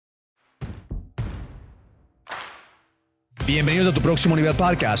Bienvenidos a Tu Próximo Nivel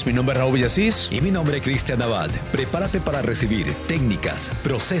Podcast. Mi nombre es Raúl Villasís. Y mi nombre es Cristian Nabal. Prepárate para recibir técnicas,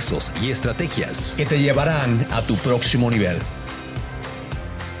 procesos y estrategias que te llevarán a tu próximo nivel.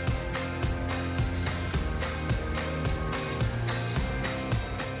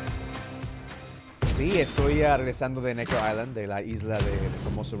 Sí, estoy regresando de Necker Island, de la isla del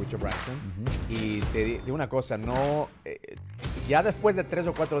famoso Richard Branson. Y te digo una cosa, ya después de 3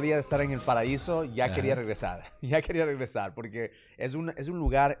 o 4 días de estar en el paraíso, ya quería regresar. Ya quería regresar porque es un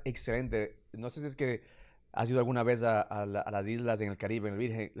lugar excelente. No sé si es que has ido alguna vez a las islas en el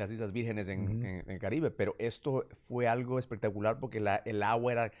Caribe, las Islas Vírgenes en el Caribe, pero esto fue algo espectacular porque el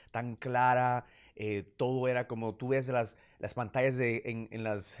agua era tan clara, todo era como tú ves las pantallas en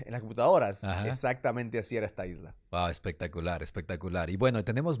las computadoras. Ajá. Exactamente así era esta isla. Wow, espectacular, espectacular. Y bueno,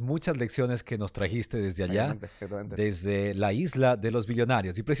 tenemos muchas lecciones que nos trajiste desde allá, Exactamente. desde la isla de los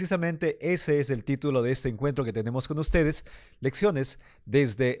billonarios. Y precisamente ese es el título de este encuentro que tenemos con ustedes, Lecciones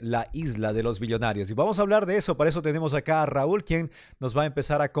desde la isla de los billonarios. Y vamos a hablar de eso, para eso tenemos acá a Raúl, quien nos va a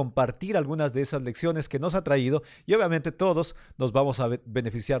empezar a compartir algunas de esas lecciones que nos ha traído y obviamente todos nos vamos a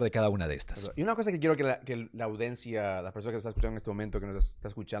beneficiar de cada una de estas. Y una cosa que quiero que la audiencia, la persona que nos está escuchando en este momento, que nos está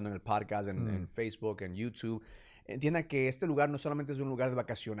escuchando en el podcast, en Facebook, en YouTube, entienda que este lugar no solamente es un lugar de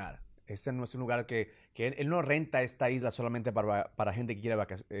vacacionar. Este no es un lugar que él no renta esta isla solamente para gente que quiere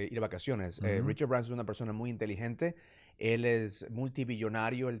ir de vacaciones. Richard Branson es una persona muy inteligente. Él es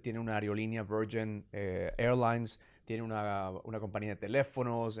multibillonario. Él tiene una aerolínea, Virgin Airlines. Tiene una compañía de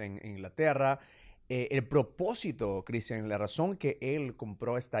teléfonos en Inglaterra. El propósito, Cristian, la razón que él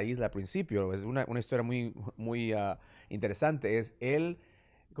compró esta isla al principio, es una historia muy, muy interesante, es él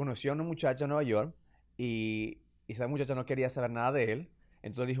conoció a una muchacha en Nueva York y esa muchacha no quería saber nada de él.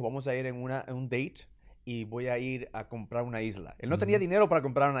 Entonces dijo, vamos a ir en un date y voy a ir a comprar una isla. Él no tenía dinero para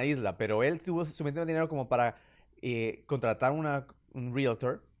comprar una isla, pero él tuvo suficiente dinero como para contratar un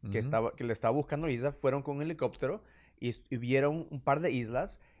realtor que le estaba buscando una isla. Fueron con un helicóptero y vieron un par de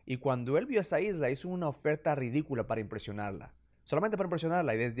islas. Y cuando él vio esa isla, hizo una oferta ridícula para impresionarla. Solamente para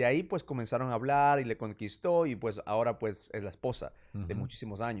impresionarla. Y desde ahí, pues, comenzaron a hablar y le conquistó. Y, pues, ahora, pues, es la esposa de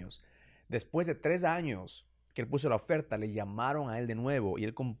muchísimos años. Después de 3 años que él puso la oferta, le llamaron a él de nuevo. Y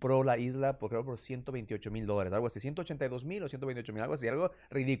él compró la isla, creo, por $128,000. Algo así. 182,000 o 128,000. Algo así. Algo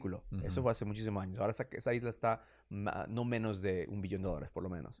ridículo. Eso fue hace muchísimos años. Ahora esa isla está no menos de $1 billón, por lo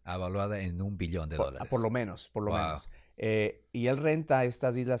menos. Evaluada en $1 billón. Por lo menos, por lo menos. Y él renta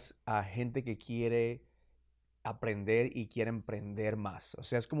estas islas a gente que quiere aprender y quiere emprender más. O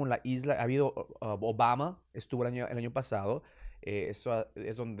sea, es como la isla, ha habido, Obama estuvo el año pasado, esto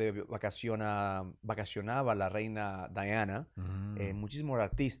es donde vacacionaba la reina Diana. Muchísimos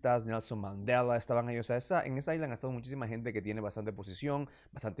artistas, Nelson Mandela estaban ahí. O sea, en esa isla han estado muchísima gente que tiene bastante posición,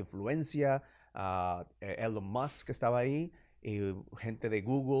 bastante influencia. Elon Musk estaba ahí. Gente de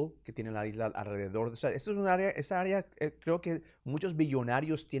Google que tiene la isla alrededor. O sea, esto es esa área, creo que muchos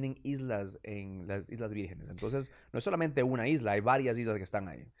billonarios tienen islas en las Islas Vírgenes. Entonces, no es solamente una isla, hay varias islas que están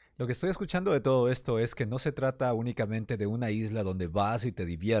ahí. Lo que estoy escuchando de todo esto es que no se trata únicamente de una isla donde vas y te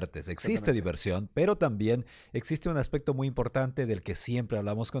diviertes. Existe diversión, pero también existe un aspecto muy importante del que siempre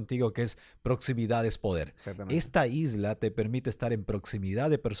hablamos contigo, que es proximidad es poder. Esta isla te permite estar en proximidad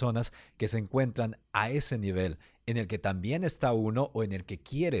de personas que se encuentran a ese nivel en el que también está uno o en el que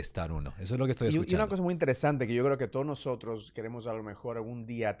quiere estar uno. Eso es lo que estoy escuchando. Y una cosa muy interesante que yo creo que todos nosotros queremos a lo mejor algún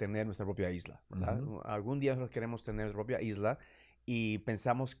día tener nuestra propia isla, ¿verdad? Algún día nosotros queremos tener nuestra propia isla y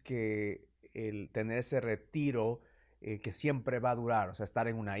pensamos que el tener ese retiro que siempre va a durar, o sea, estar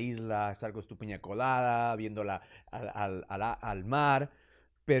en una isla, estar con tu piña colada, viéndola al mar,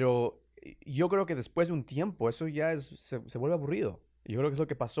 pero yo creo que después de un tiempo eso ya se vuelve aburrido. Yo creo que es lo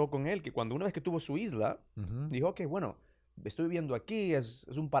que pasó con él, que cuando una vez que tuvo su isla, dijo, ok, bueno, estoy viviendo aquí, es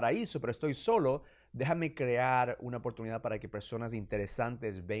un paraíso, pero estoy solo, déjame crear una oportunidad para que personas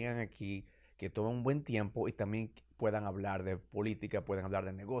interesantes vengan aquí, que tomen un buen tiempo y también puedan hablar de política, puedan hablar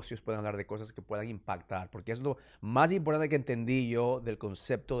de negocios, puedan hablar de cosas que puedan impactar, porque es lo más importante que entendí yo del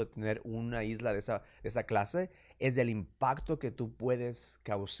concepto de tener una isla de esa clase, es el impacto que tú puedes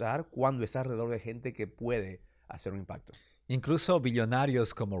causar cuando estás alrededor de gente que puede hacer un impacto. Incluso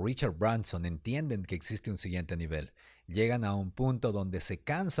billonarios como Richard Branson entienden que existe un siguiente nivel. Llegan a un punto donde se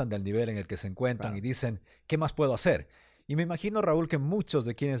cansan del nivel en el que se encuentran y dicen, ¿qué más puedo hacer? Y me imagino, Raúl, que muchos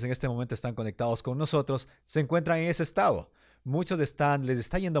de quienes en este momento están conectados con nosotros se encuentran en ese estado. Muchos les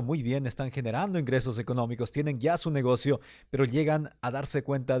está yendo muy bien, están generando ingresos económicos, tienen ya su negocio, pero llegan a darse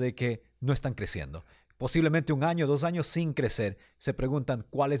cuenta de que no están creciendo. posiblemente 1 año, 2 años sin crecer, se preguntan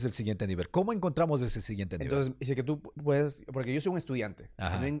cuál es el siguiente nivel. ¿Cómo encontramos ese siguiente nivel? Entonces, dice que tú puedes, porque yo soy un estudiante.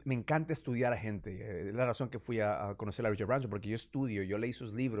 Ajá. Me encanta estudiar a gente. Es la razón que fui a conocer a Richard Branson, porque yo estudio, yo leí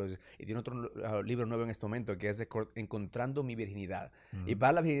sus libros y tiene otro libro nuevo en este momento que es Encontrando mi virginidad. Y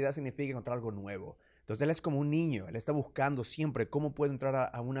para la virginidad significa encontrar algo nuevo. Entonces él es como un niño, él está buscando siempre cómo puede entrar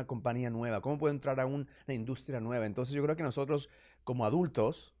a una compañía nueva, cómo puede entrar a una industria nueva. Entonces yo creo que nosotros como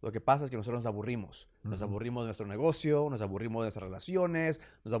adultos, lo que pasa es que nosotros nos aburrimos. Nos aburrimos de nuestro negocio, nos aburrimos de nuestras relaciones,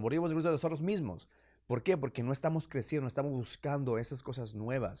 nos aburrimos incluso de nosotros mismos. ¿Por qué? Porque no estamos creciendo, no estamos buscando esas cosas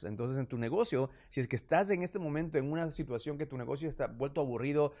nuevas. Entonces, en tu negocio, si es que estás en este momento en una situación que tu negocio está vuelto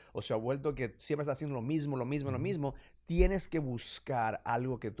aburrido o se ha vuelto que siempre estás haciendo lo mismo, tienes que buscar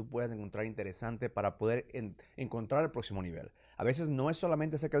algo que tú puedas encontrar interesante para poder encontrar el próximo nivel. A veces no es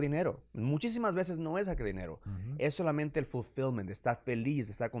solamente sacar dinero. Muchísimas veces no es sacar dinero. Es solamente el fulfillment, de estar feliz,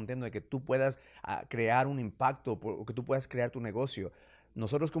 de estar contento, de que tú puedas crear un impacto o que tú puedas crear tu negocio.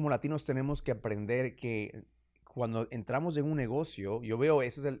 Nosotros como latinos tenemos que aprender que cuando entramos en un negocio, yo veo,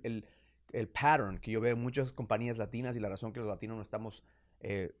 ese es el pattern que yo veo en muchas compañías latinas y la razón que los latinos no estamos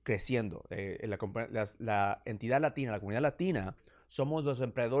creciendo. La entidad latina, la comunidad latina, somos los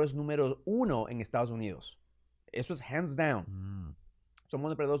emprendedores número 1 en Estados Unidos. Eso es hands down. Somos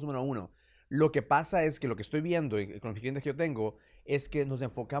los emprendedores número 1. Lo que pasa es que lo que estoy viendo y con los clientes que yo tengo es que nos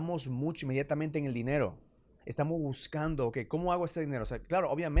enfocamos mucho inmediatamente en el dinero. Estamos buscando, ok, ¿cómo hago este dinero? O sea, claro,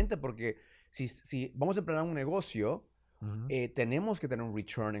 obviamente, porque si vamos a emprender un negocio, tenemos que tener un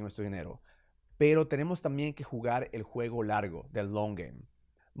return en nuestro dinero. Pero tenemos también que jugar el juego largo, del long game.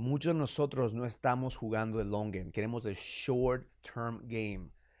 Muchos de nosotros no estamos jugando el long game. Queremos el short term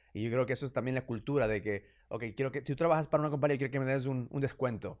game. Y yo creo que eso es también la cultura de que, ok, quiero que si tú trabajas para una compañía, quiero que me des un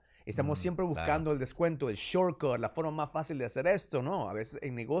descuento. Estamos siempre buscando el descuento, el shortcut, la forma más fácil de hacer esto. No, a veces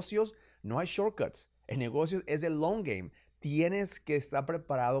en negocios no hay shortcuts. En negocios es el long game. Tienes que estar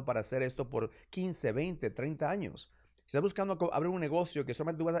preparado para hacer esto por 15, 20, 30 años. Si estás buscando abrir un negocio que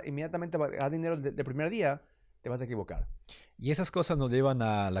solamente tú vas a inmediatamente a ganar dinero del primer día, te vas a equivocar. Y esas cosas nos llevan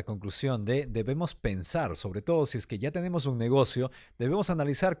a la conclusión de debemos pensar, sobre todo si es que ya tenemos un negocio, debemos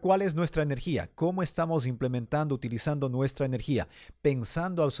analizar cuál es nuestra energía, cómo estamos implementando, utilizando nuestra energía,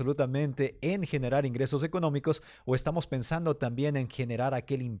 pensando absolutamente en generar ingresos económicos o estamos pensando también en generar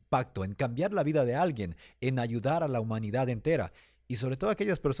aquel impacto, en cambiar la vida de alguien, en ayudar a la humanidad entera. Y sobre todo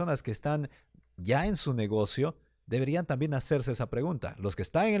aquellas personas que están ya en su negocio, deberían también hacerse esa pregunta. Los que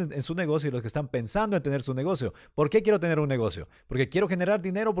están en su negocio y los que están pensando en tener su negocio. ¿Por qué quiero tener un negocio? ¿Porque quiero generar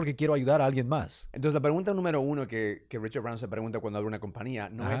dinero o porque quiero ayudar a alguien más? Entonces, la pregunta número 1 que Richard Branson se pregunta cuando abre una compañía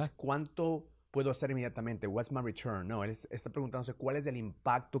no es cuánto puedo hacer inmediatamente, what's my return. No, él está preguntándose cuál es el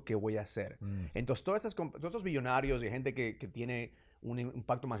impacto que voy a hacer. Entonces, todos estos millonarios y gente que tiene un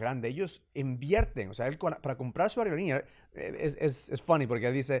impacto más grande, ellos invierten. O sea, él para comprar su aerolínea es funny porque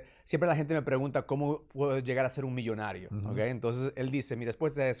él dice, siempre la gente me pregunta cómo puedo llegar a ser un millonario. ¿Okay? Entonces, él dice, mi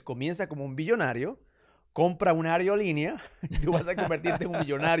respuesta es, comienza como un billonario, compra una aerolínea y tú vas a convertirte en un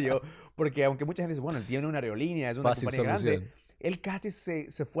millonario. Porque aunque mucha gente dice, bueno, él tiene una aerolínea, es una compañía grande, él casi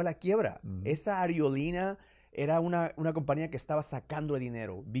se fue a la quiebra. Esa aerolínea era una compañía que estaba sacando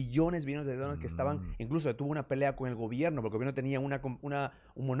dinero, billones de dólares que estaban, incluso tuvo una pelea con el gobierno, porque el gobierno tenía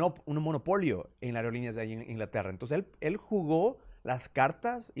un monopolio en las aerolíneas de ahí en Inglaterra. Entonces él jugó las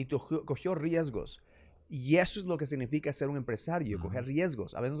cartas y cogió riesgos. Y eso es lo que significa ser un empresario, coger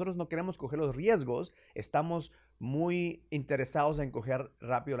riesgos. A veces nosotros no queremos coger los riesgos, estamos muy interesados en coger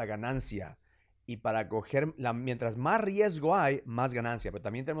rápido la ganancia. Y para coger, mientras más riesgo hay, más ganancia. Pero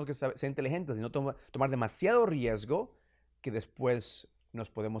también tenemos que ser inteligentes y no tomar demasiado riesgo que después nos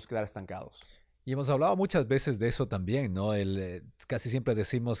podemos quedar estancados. Y hemos hablado muchas veces de eso también, ¿no? Casi siempre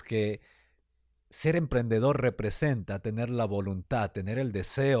decimos que ser emprendedor representa tener la voluntad, tener el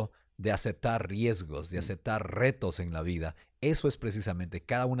deseo de aceptar riesgos, de aceptar retos en la vida. Eso es precisamente,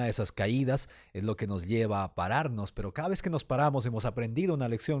 cada una de esas caídas es lo que nos lleva a pararnos, pero cada vez que nos paramos hemos aprendido una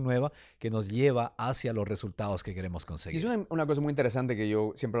lección nueva que nos lleva hacia los resultados que queremos conseguir. Y es una cosa muy interesante que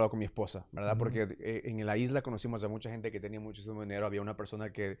yo siempre he hablado con mi esposa, ¿verdad? Porque en la isla conocimos a mucha gente que tenía muchísimo dinero. Había una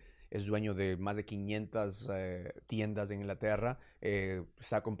persona que es dueño de más de 500 tiendas en Inglaterra.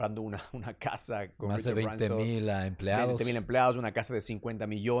 Está comprando una casa con más de 20,000 empleados. 20,000 empleados, una casa de 50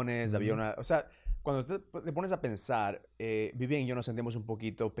 millones. Había o sea, cuando te pones a pensar, Vivian y yo nos sentimos un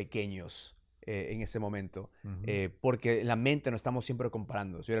poquito pequeños en ese momento, porque en la mente nos estamos siempre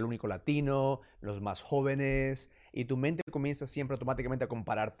comparando. Yo era el único latino, los más jóvenes, y tu mente comienza siempre automáticamente a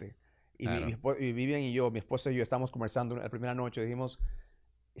compararte. Y, claro. Vivian y yo, mi esposa y yo, estábamos conversando la primera noche, dijimos,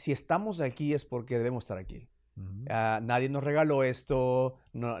 si estamos aquí es porque debemos estar aquí. Nadie nos regaló esto,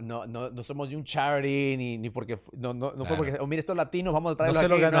 no somos de un charity, ni porque, no fue porque, oh, mira, estos latinos, vamos a traerlos No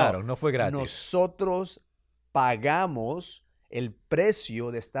se aquí. lo ganaron, no fue gratis. Nosotros pagamos el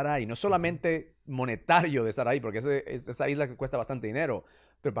precio de estar ahí, no solamente monetario de estar ahí, porque esa isla que cuesta bastante dinero,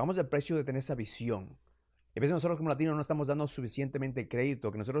 pero pagamos el precio de tener esa visión. Y a veces nosotros como latinos no estamos dando suficientemente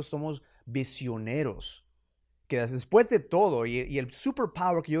crédito, que nosotros somos visioneros. Que después de todo, y el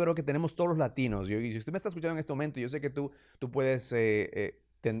superpower que yo creo que tenemos todos los latinos, y si usted me está escuchando en este momento, yo sé que tú puedes,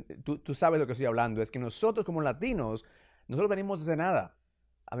 tú sabes lo que estoy hablando, es que nosotros como latinos, nosotros venimos de nada.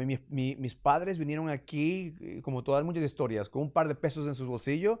 A mí, mis padres vinieron aquí, como todas muchas historias, con un par de pesos en su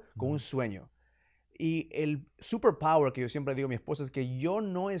bolsillo, con un sueño. Y el superpower que yo siempre digo a mi esposa es que yo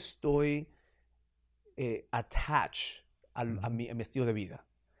no estoy attached a mi estilo de vida.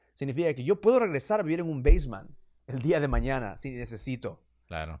 Significa que yo puedo regresar a vivir en un basement el día de mañana si necesito.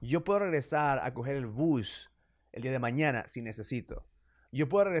 Claro. Yo puedo regresar a coger el bus el día de mañana si necesito. Yo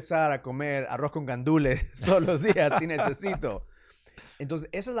puedo regresar a comer arroz con gandules todos los días si necesito. Entonces,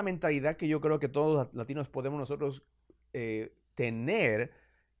 esa es la mentalidad que yo creo que todos los latinos podemos nosotros tener,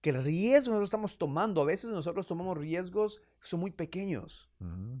 que el riesgo que nosotros estamos tomando, a veces nosotros tomamos riesgos que son muy pequeños.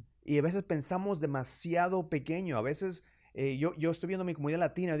 Y a veces pensamos demasiado pequeño. A veces yo estoy viendo mi comunidad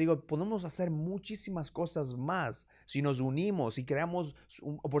latina y digo, podemos hacer muchísimas cosas más si nos unimos y creamos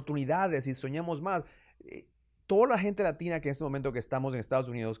oportunidades y soñamos más. Toda la gente latina que en este momento que estamos en Estados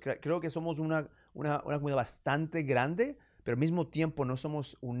Unidos, creo que somos una comunidad bastante grande, pero al mismo tiempo no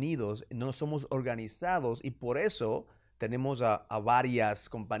somos unidos, no somos organizados, y por eso tenemos a varias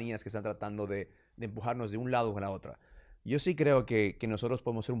compañías que están tratando de empujarnos de un lado a la otra. Yo sí creo que nosotros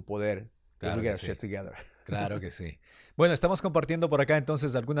podemos ser un poder. Claro que sí. Shit together. Claro que sí. Bueno, estamos compartiendo por acá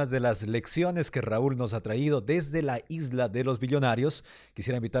entonces algunas de las lecciones que Raúl nos ha traído desde la isla de los billonarios.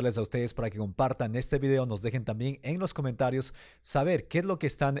 Quisiera invitarles a ustedes para que compartan este video, nos dejen también en los comentarios saber qué es lo que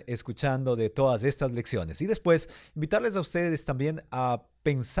están escuchando de todas estas lecciones. Y después invitarles a ustedes también a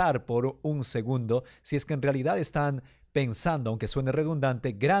pensar por un segundo si es que en realidad están pensando, aunque suene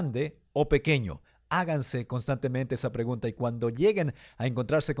redundante, grande o pequeño. Háganse constantemente esa pregunta y cuando lleguen a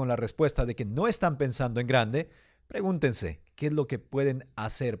encontrarse con la respuesta de que no están pensando en grande, pregúntense qué es lo que pueden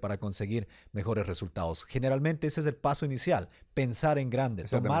hacer para conseguir mejores resultados. Generalmente ese es el paso inicial, pensar en grande,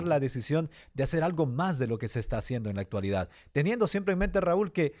 tomar la decisión de hacer algo más de lo que se está haciendo en la actualidad. Teniendo siempre en mente,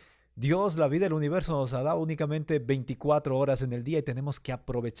 Raúl, que Dios, la vida, el universo nos ha dado únicamente 24 horas en el día y tenemos que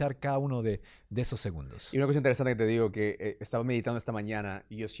aprovechar cada uno de esos segundos. Y una cosa interesante que te digo, que estaba meditando esta mañana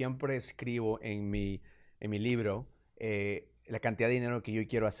y yo siempre escribo en mi libro la cantidad de dinero que yo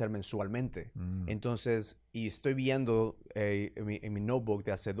quiero hacer mensualmente. Entonces, y estoy viendo en mi notebook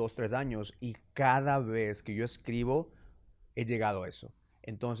de hace 2, 3 años y cada vez que yo escribo he llegado a eso.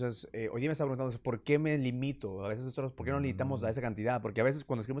 Entonces, hoy día me estaba preguntando, ¿por qué me limito? A veces nosotros, ¿por qué no limitamos a esa cantidad? Porque a veces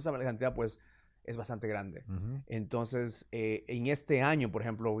cuando escribimos esa cantidad, pues es bastante grande. Entonces, en este año, por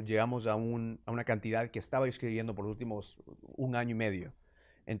ejemplo, llegamos a una cantidad que estaba yo escribiendo por los últimos 1 año y medio.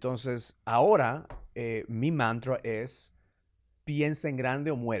 Entonces, ahora mi mantra es, piensa en grande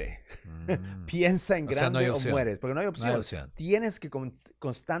o muere. Piensa en grande o mueres, porque no hay opción. No hay opción. Tienes que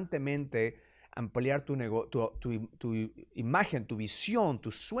constantemente ampliar tu imagen, tu visión,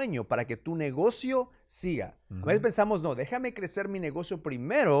 tu sueño para que tu negocio siga. A veces pensamos, no, déjame crecer mi negocio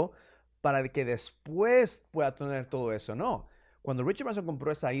primero para que después pueda tener todo eso. No. Cuando Richard Branson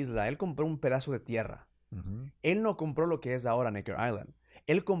compró esa isla, él compró un pedazo de tierra. Él no compró lo que es ahora Necker Island.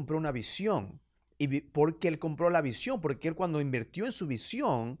 Él compró una visión. ¿Y por qué él compró la visión? Porque él cuando invirtió en su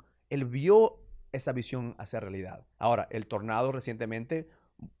visión, él vio esa visión hacer realidad. Ahora, el tornado recientemente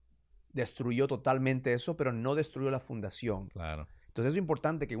destruyó totalmente eso, pero no destruyó la fundación. Claro. Entonces es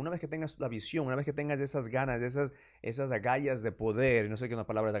importante que una vez que tengas la visión, una vez que tengas esas ganas, esas agallas de poder, no sé qué es una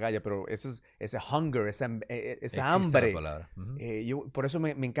palabra de agalla, pero eso es ese hunger, esa hambre. Por eso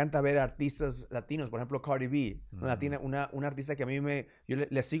me encanta ver artistas latinos, por ejemplo Cardi B, una artista que a mí yo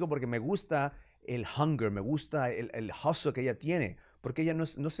le sigo porque me gusta el hunger, me gusta el hustle que ella tiene, porque ella no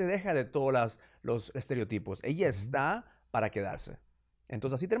se deja de todos los estereotipos, ella está para quedarse.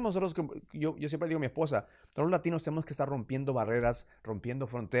 Entonces, así tenemos nosotros, yo siempre digo a mi esposa, todos los latinos tenemos que estar rompiendo barreras, rompiendo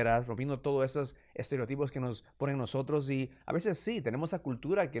fronteras, rompiendo todos esos estereotipos que nos ponen nosotros. Y a veces sí, tenemos esa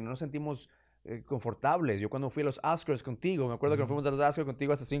cultura que no nos sentimos confortables. Yo cuando fui a los Oscars contigo, me acuerdo que fuimos a los Oscars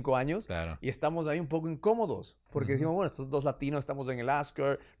contigo hace 5 años. Claro. Y estamos ahí un poco incómodos. Porque decimos, bueno, estos 2 latinos estamos en el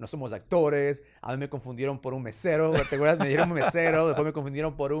Oscar, no somos actores. A mí me confundieron por un mesero, ¿te acuerdas? Me dieron un mesero, después me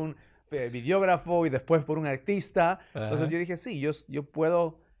confundieron por un videógrafo y después por un artista. Entonces yo dije, sí, yo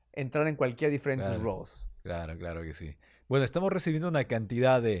puedo entrar en cualquier diferentes roles. Claro, claro que sí. Bueno, estamos recibiendo una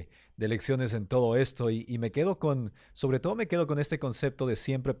cantidad de de lecciones en todo esto y me quedo sobre todo me quedo con este concepto de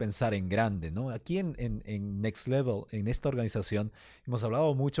siempre pensar en grande, ¿no? Aquí en Next Level, en esta organización, hemos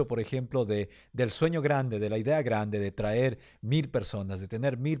hablado mucho, por ejemplo, del sueño grande, de la idea grande, de traer 1000 personas, de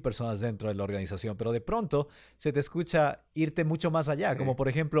tener 1000 personas dentro de la organización, pero de pronto se te escucha irte mucho más allá, como por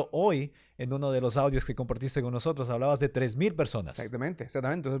ejemplo hoy, en uno de los audios que compartiste con nosotros, hablabas de 3000 personas. Exactamente.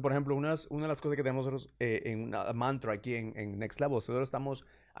 Entonces, por ejemplo, una de las cosas que tenemos nosotros en una mantra aquí en Next Level, nosotros estamos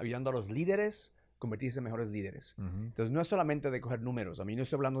ayudando a los líderes a convertirse en mejores líderes. Entonces, no es solamente de coger números. A mí no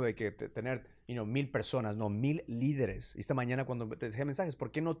estoy hablando de que tener 1000 personas, no, 1000 líderes. Y esta mañana cuando te dejé mensajes,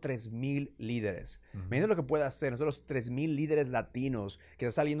 ¿por qué no 3000 líderes? Imagínate lo que puede hacer. Nosotros 3000 líderes latinos que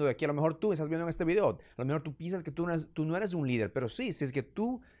están saliendo de aquí. A lo mejor tú estás viendo en este video. A lo mejor tú piensas que tú no eres un líder. Pero sí, si es que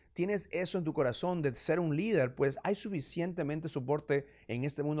tú tienes eso en tu corazón de ser un líder, pues hay suficientemente soporte en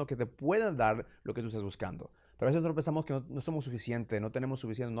este mundo que te pueda dar lo que tú estás buscando. Pero a veces nosotros pensamos que no somos suficientes, no tenemos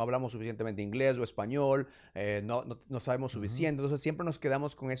suficiente, no hablamos suficientemente inglés o español, no sabemos suficiente. Entonces siempre nos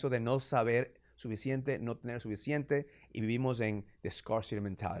quedamos con eso de no saber suficiente, no tener suficiente y vivimos en the scarcity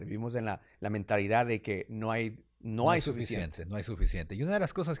mentality. Vivimos en la mentalidad de que no hay suficiente. No hay suficiente. Y una de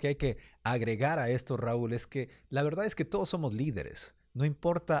las cosas que hay que agregar a esto, Raúl, es que la verdad es que todos somos líderes. No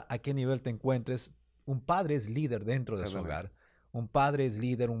importa a qué nivel te encuentres, un padre es líder dentro de su hogar. Un padre es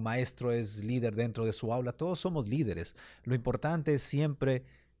líder, un maestro es líder dentro de su aula. Todos somos líderes. Lo importante es siempre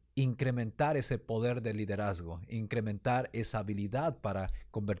incrementar ese poder de liderazgo, incrementar esa habilidad para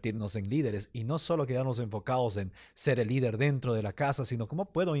convertirnos en líderes y no solo quedarnos enfocados en ser el líder dentro de la casa, sino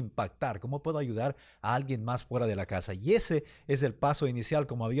cómo puedo impactar, cómo puedo ayudar a alguien más fuera de la casa. Y ese es el paso inicial,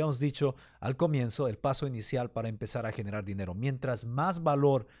 como habíamos dicho al comienzo, el paso inicial para empezar a generar dinero. Mientras más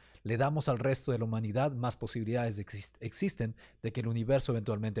valor le damos al resto de la humanidad, más posibilidades existen de que el universo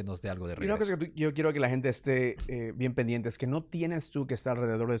eventualmente nos dé algo de regreso. Y una cosa que yo quiero que la gente esté bien pendiente es que no tienes tú que estar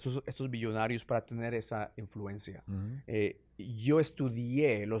alrededor de estos billonarios para tener esa influencia. Yo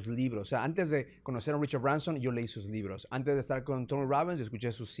estudié los libros. O sea, antes de conocer a Richard Branson, yo leí sus libros. Antes de estar con Tony Robbins, yo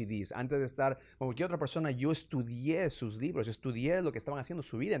escuché sus CDs. Antes de estar con cualquier otra persona, yo estudié sus libros. Yo estudié lo que estaban haciendo en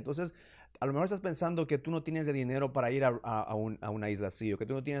su vida. Entonces, a lo mejor estás pensando que tú no tienes de dinero para ir a una isla así, o que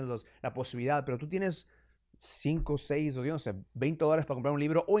tú no tienes la posibilidad, pero tú tienes 5, 6 o yo no sé, $20 para comprar un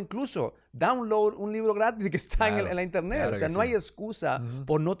libro o incluso download un libro gratis que está en la internet. Claro, o sea, no hay excusa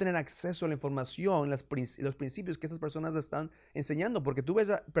por no tener acceso a la información, los principios que estas personas están enseñando. Porque tú ves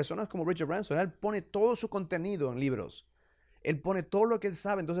a personas como Richard Branson, él pone todo su contenido en libros. Él pone todo lo que él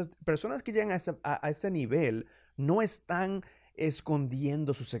sabe. Entonces, personas que llegan a ese nivel no están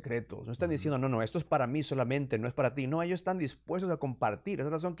escondiendo sus secretos. No están diciendo, no, esto es para mí solamente, no es para ti. No, ellos están dispuestos a compartir. Esa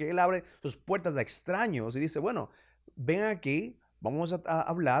es la razón que él abre sus puertas a extraños y dice, bueno, ven aquí, vamos a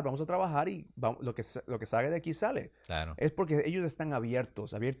hablar, vamos a trabajar y lo que salga de aquí sale. Claro. Es porque ellos están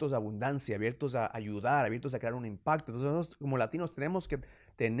abiertos a abundancia, abiertos a ayudar, abiertos a crear un impacto. Entonces nosotros como latinos tenemos que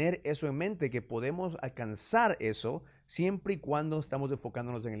tener eso en mente, que podemos alcanzar eso siempre y cuando estamos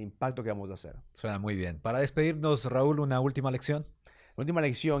enfocándonos en el impacto que vamos a hacer. Suena muy bien. Para despedirnos, Raúl, una última lección. La última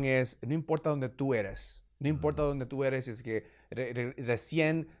lección es, no importa dónde tú eres. No importa dónde tú eres, es que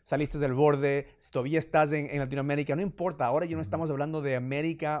recién saliste del borde, si todavía estás en Latinoamérica, no importa. Ahora ya no estamos hablando de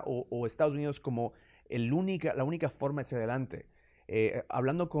América o Estados Unidos como la única forma de ser adelante.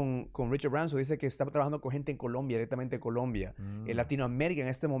 Hablando con Richard Branson, dice que estaba trabajando con gente en Colombia, directamente en Colombia. Latinoamérica en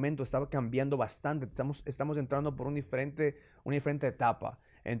este momento estaba cambiando bastante. Estamos entrando por una diferente etapa.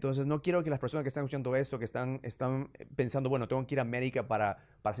 Entonces, no quiero que las personas que están escuchando esto, que están pensando, bueno, tengo que ir a América para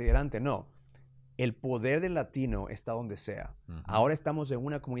seguir adelante. No. El poder del latino está donde sea. Ahora estamos en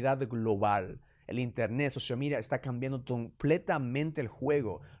una comunidad global. El internet, social media está cambiando completamente el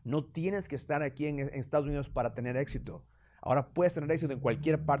juego. No tienes que estar aquí en Estados Unidos para tener éxito. Ahora puedes tener éxito en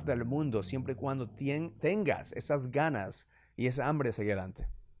cualquier parte del mundo siempre y cuando tengas esas ganas y esa hambre de seguir adelante.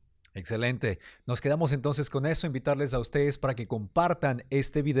 Excelente. Nos quedamos entonces con eso. Invitarles a ustedes para que compartan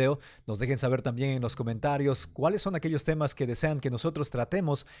este video. Nos dejen saber también en los comentarios cuáles son aquellos temas que desean que nosotros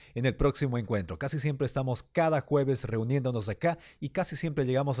tratemos en el próximo encuentro. Casi siempre estamos cada jueves reuniéndonos acá y casi siempre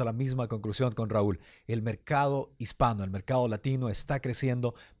llegamos a la misma conclusión con Raúl. El mercado hispano, el mercado latino está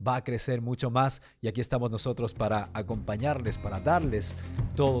creciendo, va a crecer mucho más y aquí estamos nosotros para acompañarles, para darles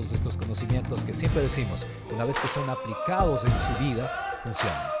todos estos conocimientos que siempre decimos, una vez que son aplicados en su vida,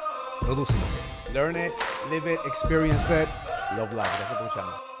 funcionan. Prodúcelo. Learn it, live it, experience it, love life. Gracias por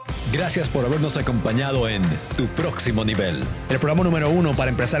escucharnos. Gracias por habernos acompañado en Tu Próximo Nivel. El programa número 1 para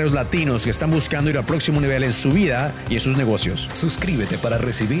empresarios latinos que están buscando ir al próximo nivel en su vida y en sus negocios. Suscríbete para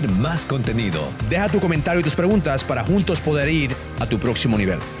recibir más contenido. Deja tu comentario y tus preguntas para juntos poder ir a tu próximo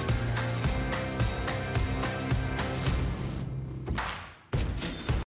nivel.